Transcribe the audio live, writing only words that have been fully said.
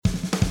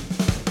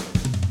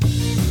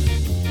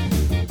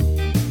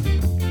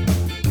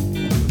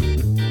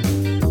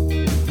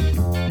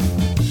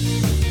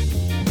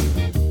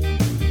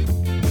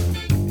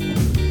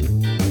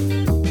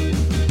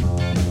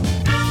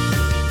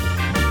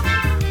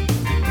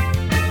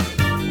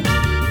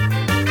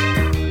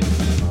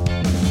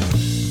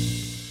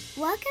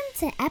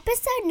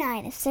Episode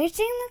 9 of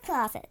Searching the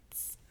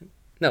Closets.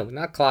 No,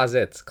 not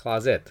closets.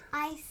 Closet.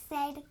 I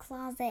said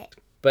closet.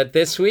 But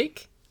this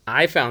week,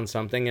 I found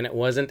something and it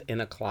wasn't in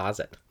a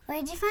closet.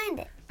 Where'd you find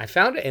it? I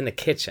found it in the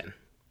kitchen.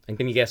 And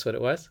can you guess what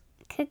it was?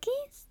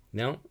 Cookies?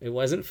 No, it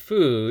wasn't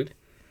food.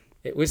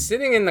 It was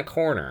sitting in the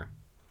corner.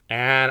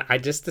 And I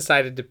just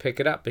decided to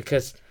pick it up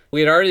because we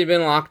had already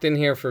been locked in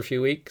here for a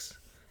few weeks.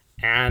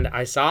 And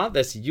I saw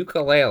this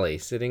ukulele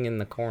sitting in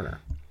the corner.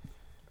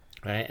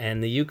 Right?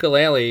 And the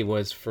ukulele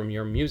was from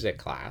your music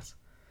class.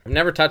 I've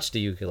never touched a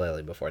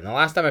ukulele before. And the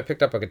last time I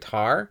picked up a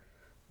guitar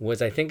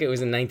was, I think it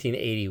was in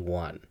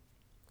 1981. You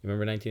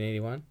remember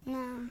 1981?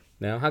 No.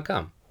 No? How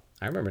come?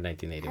 I remember I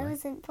 1981.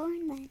 wasn't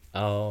born then.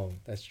 Oh,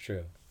 that's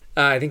true.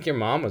 I think your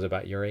mom was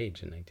about your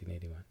age in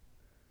 1981.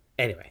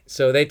 Anyway,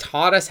 so they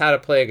taught us how to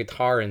play a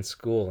guitar in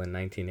school in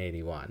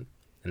 1981.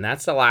 And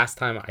that's the last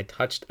time I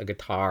touched a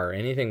guitar or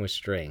anything with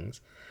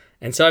strings.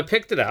 And so I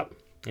picked it up,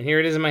 and here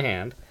it is in my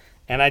hand,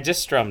 and I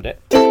just strummed it.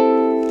 Okay,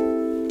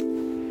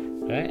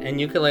 and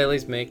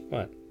ukuleles make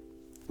what?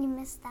 You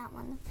missed that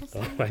one.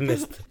 Oh, I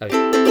missed it. Okay.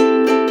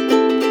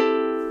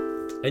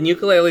 And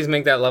ukuleles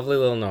make that lovely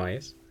little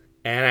noise.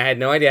 And I had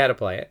no idea how to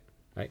play it,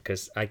 right?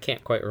 Because I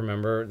can't quite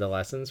remember the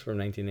lessons from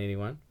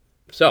 1981.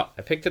 So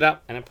I picked it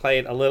up and I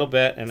played a little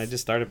bit and I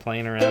just started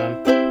playing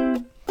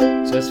around.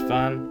 Just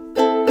fun.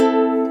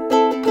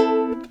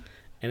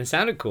 And it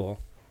sounded cool.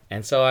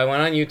 And so I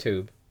went on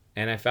YouTube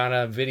and I found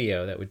a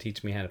video that would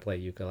teach me how to play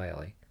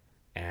ukulele.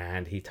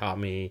 And he taught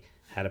me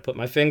how to put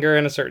my finger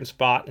in a certain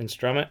spot and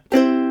strum it.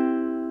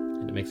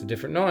 And it makes a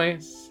different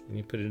noise. And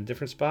you put it in a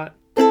different spot.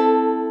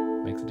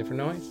 It makes a different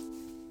noise.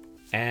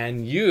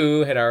 And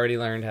you had already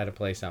learned how to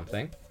play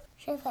something.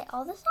 Should I play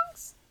all the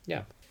songs? Yeah.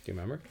 Do you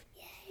remember?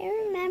 I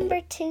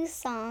remember 2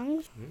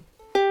 songs. And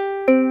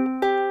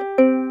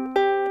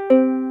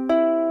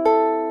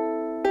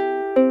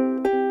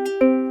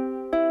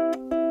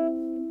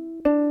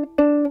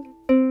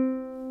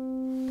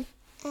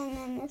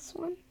then this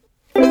one.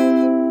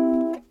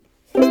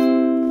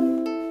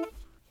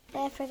 But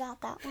I forgot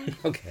that one.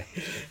 Okay.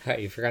 All right,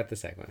 you forgot the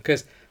second one.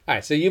 Because, all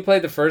right, so you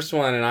played the first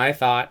one, and I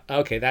thought,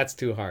 okay, that's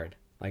too hard.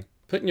 Like,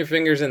 putting your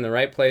fingers in the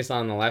right place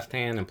on the left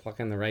hand and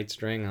plucking the right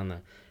string on the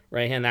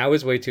right hand, that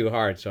was way too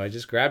hard. So I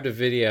just grabbed a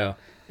video,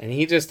 and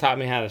he just taught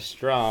me how to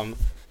strum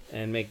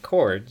and make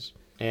chords.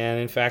 And,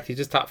 in fact, he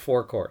just taught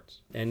 4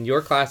 chords. And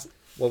your class,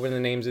 what were the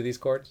names of these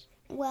chords?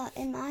 Well,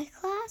 in my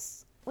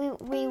class,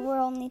 we were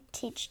only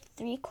teach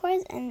 3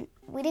 chords, and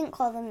we didn't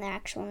call them their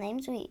actual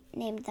names. We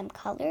named them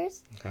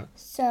colors. Okay.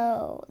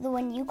 So the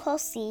one you call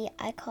C,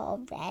 I call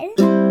red.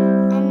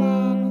 And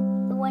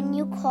then the one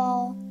you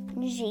call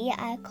G,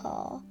 I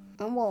call,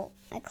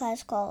 my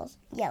class calls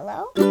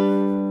yellow.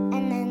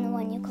 And then the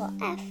one you call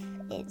F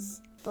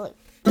is blue.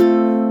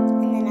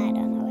 And then I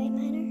don't know A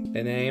minor.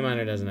 And the A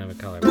minor doesn't have a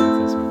color, but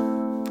it's this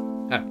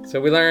one. All right,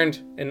 so we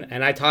learned,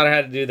 and I taught her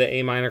how to do the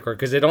A minor chord,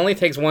 because it only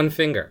takes 1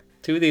 finger.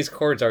 2 of these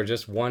chords are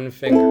just 1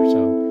 finger,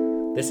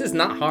 so this is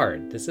not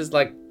hard. This is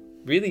like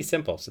really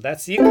simple. So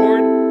that C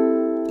chord,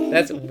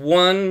 that's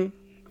 1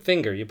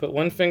 finger. You put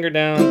 1 finger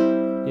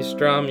down, you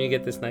strum, you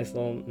get this nice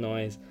little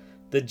noise.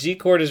 The G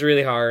chord is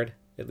really hard.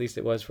 At least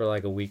it was for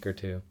like a week or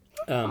 2.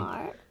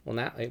 Hard. Well,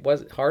 now it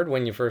was hard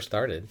when you first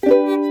started.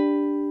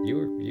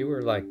 You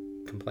were like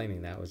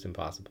complaining that was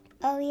impossible.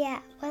 Oh,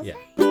 yeah. Was Yeah.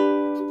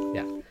 I?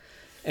 Yeah.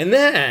 And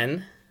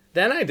then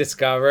I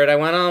discovered, I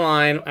went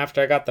online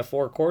after I got the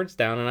 4 chords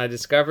down, and I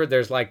discovered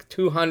there's like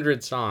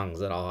 200 songs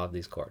that all have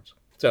these chords.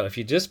 So if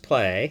you just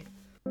play.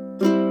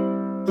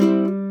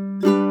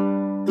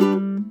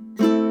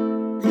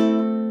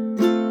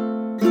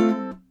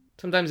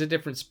 Sometimes at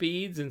different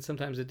speeds and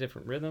sometimes at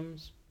different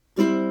rhythms.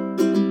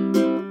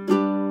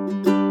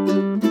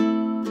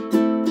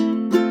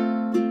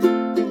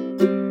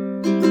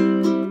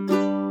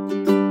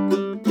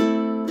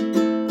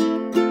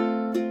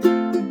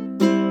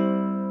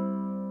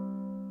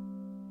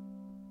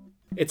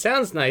 It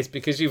sounds nice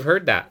because you've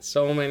heard that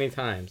so many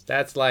times.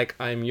 That's like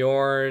I'm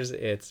Yours,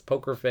 it's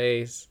Poker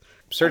Face.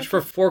 Search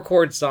for 4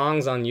 chord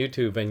songs on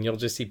YouTube and you'll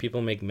just see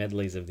people make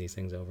medleys of these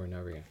things over and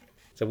over again.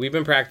 So we've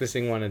been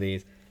practicing one of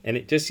these and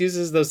it just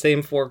uses those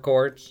same 4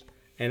 chords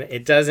and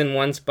it does in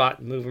one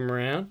spot move them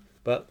around.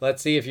 But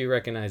let's see if you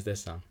recognize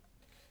this song.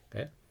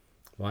 Okay?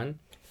 1,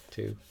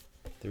 2,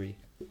 3,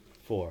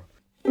 4.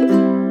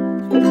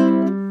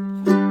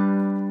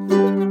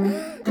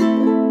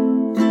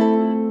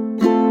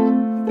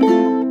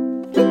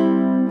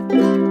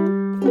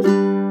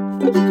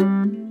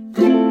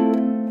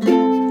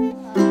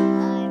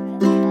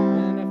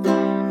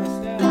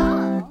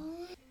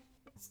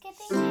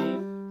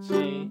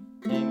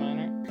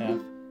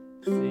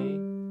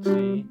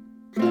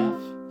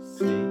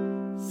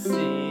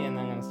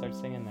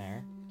 Singing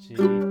there. G,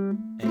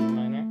 A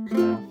minor,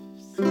 F,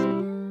 C,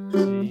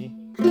 G,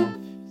 F,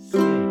 C.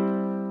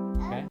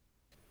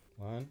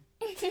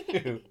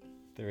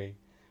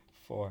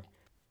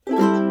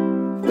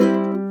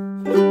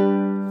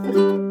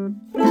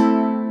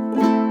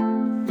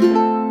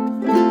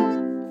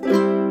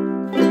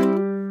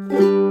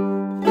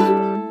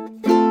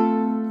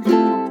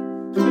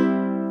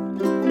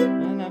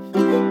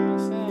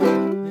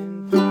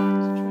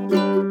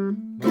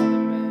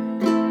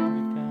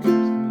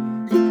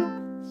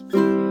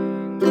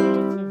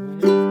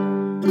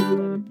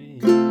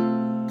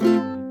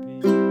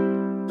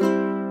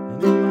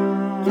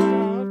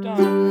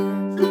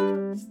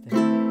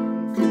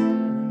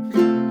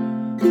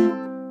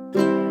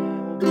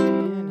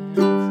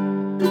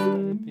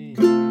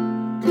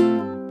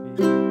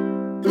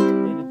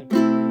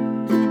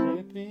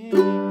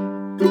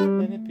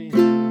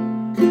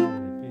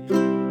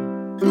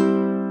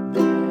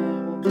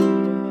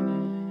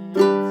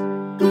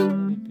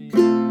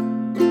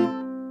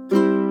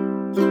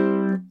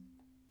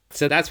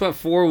 So that's what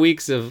 4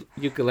 weeks of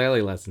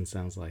ukulele lessons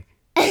sounds like.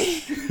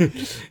 I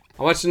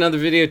watched another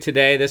video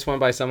today, this one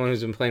by someone who's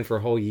been playing for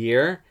a whole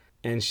year,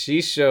 and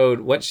she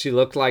showed what she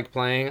looked like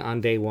playing on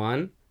day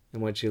 1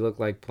 and what she looked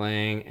like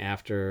playing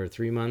after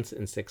 3 months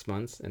and 6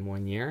 months and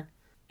 1 year.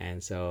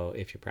 And so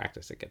if you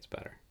practice, it gets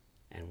better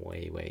and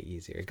way, way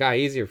easier. It got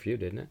easier for you,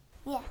 didn't it?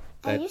 Yeah.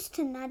 I used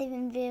to not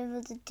even be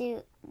able to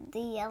do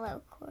the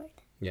yellow chord.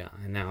 Yeah,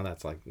 and now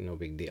that's like no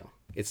big deal.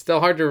 It's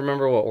still hard to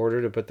remember what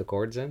order to put the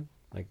chords in.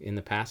 Like in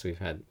the past, we've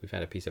had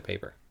a piece of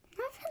paper.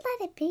 Not for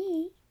Let It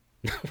Be.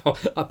 Well,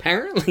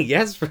 apparently,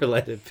 yes, for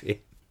Let It Be.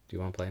 Do you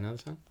want to play another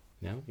song?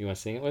 No? You want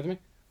to sing it with me?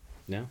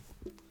 No?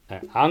 All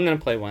right, I'm going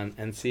to play one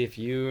and see if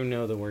you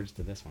know the words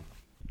to this one.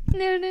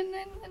 No.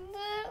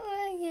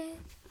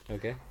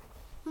 Okay?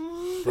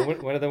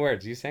 What are the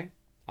words? You sing?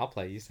 I'll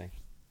play, you sing.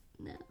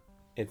 No.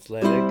 It's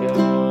Let It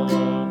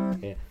Go.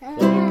 Yeah. Let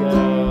It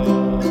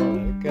Go. Let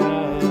It Go.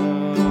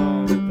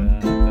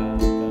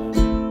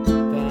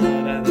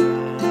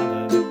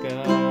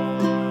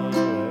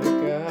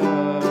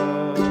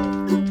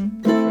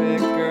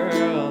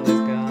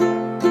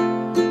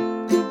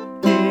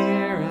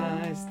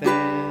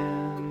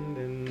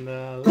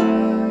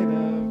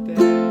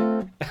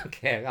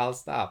 Okay, I'll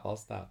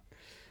stop.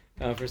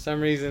 For some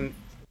reason,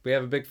 we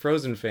have a big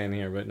Frozen fan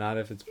here, but not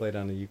if it's played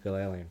on a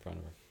ukulele in front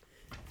of her.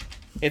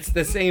 It's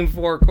the same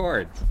 4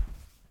 chords.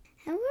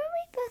 How are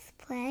we both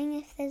playing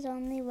if there's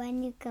only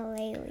one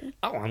ukulele?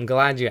 Oh, I'm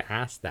glad you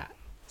asked that.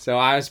 So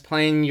I was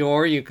playing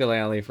your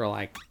ukulele for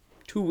like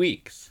 2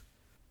 weeks,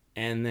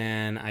 and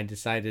then I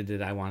decided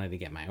that I wanted to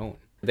get my own.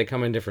 They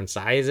come in different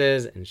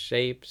sizes and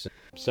shapes.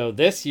 So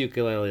this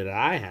ukulele that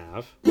I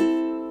have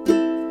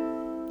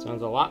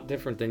sounds a lot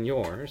different than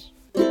yours.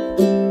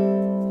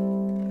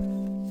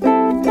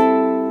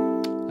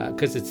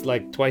 Because it's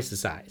like twice the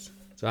size.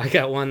 So I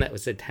got one that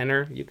was a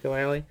tenor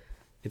ukulele.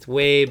 It's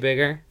way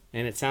bigger,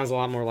 and it sounds a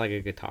lot more like a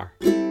guitar.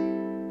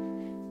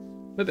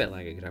 A bit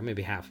like a guitar,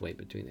 maybe halfway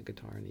between the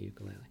guitar and the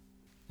ukulele.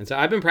 And so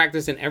I've been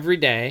practicing every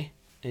day,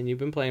 and you've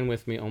been playing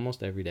with me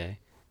almost every day.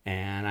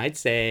 And I'd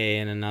say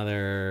in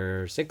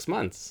another 6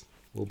 months,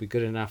 we'll be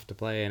good enough to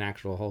play an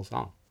actual whole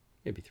song.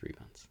 Maybe 3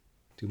 months.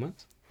 2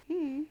 months?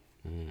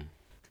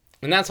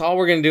 And that's all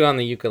we're going to do on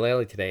the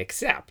ukulele today,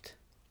 except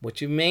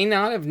what you may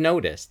not have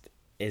noticed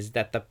is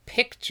that the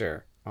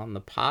picture on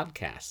the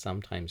podcast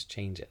sometimes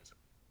changes.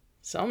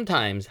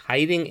 Sometimes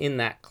hiding in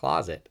that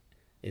closet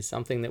is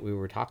something that we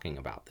were talking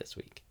about this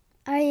week.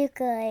 Our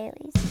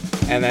ukuleles.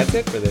 And that's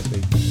it for this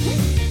week.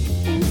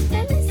 Thanks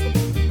for listening.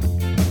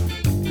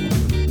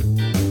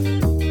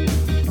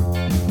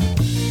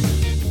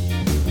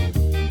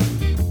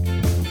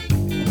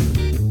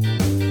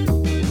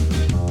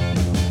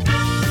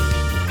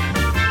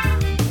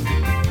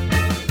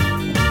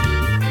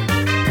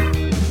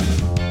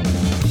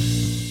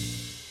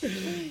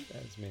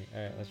 That's me.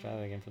 All right, let's try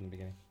that again from the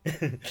beginning.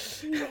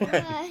 What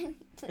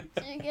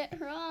did you get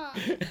wrong?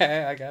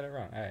 I got it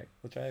wrong. All right,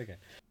 we'll try it again.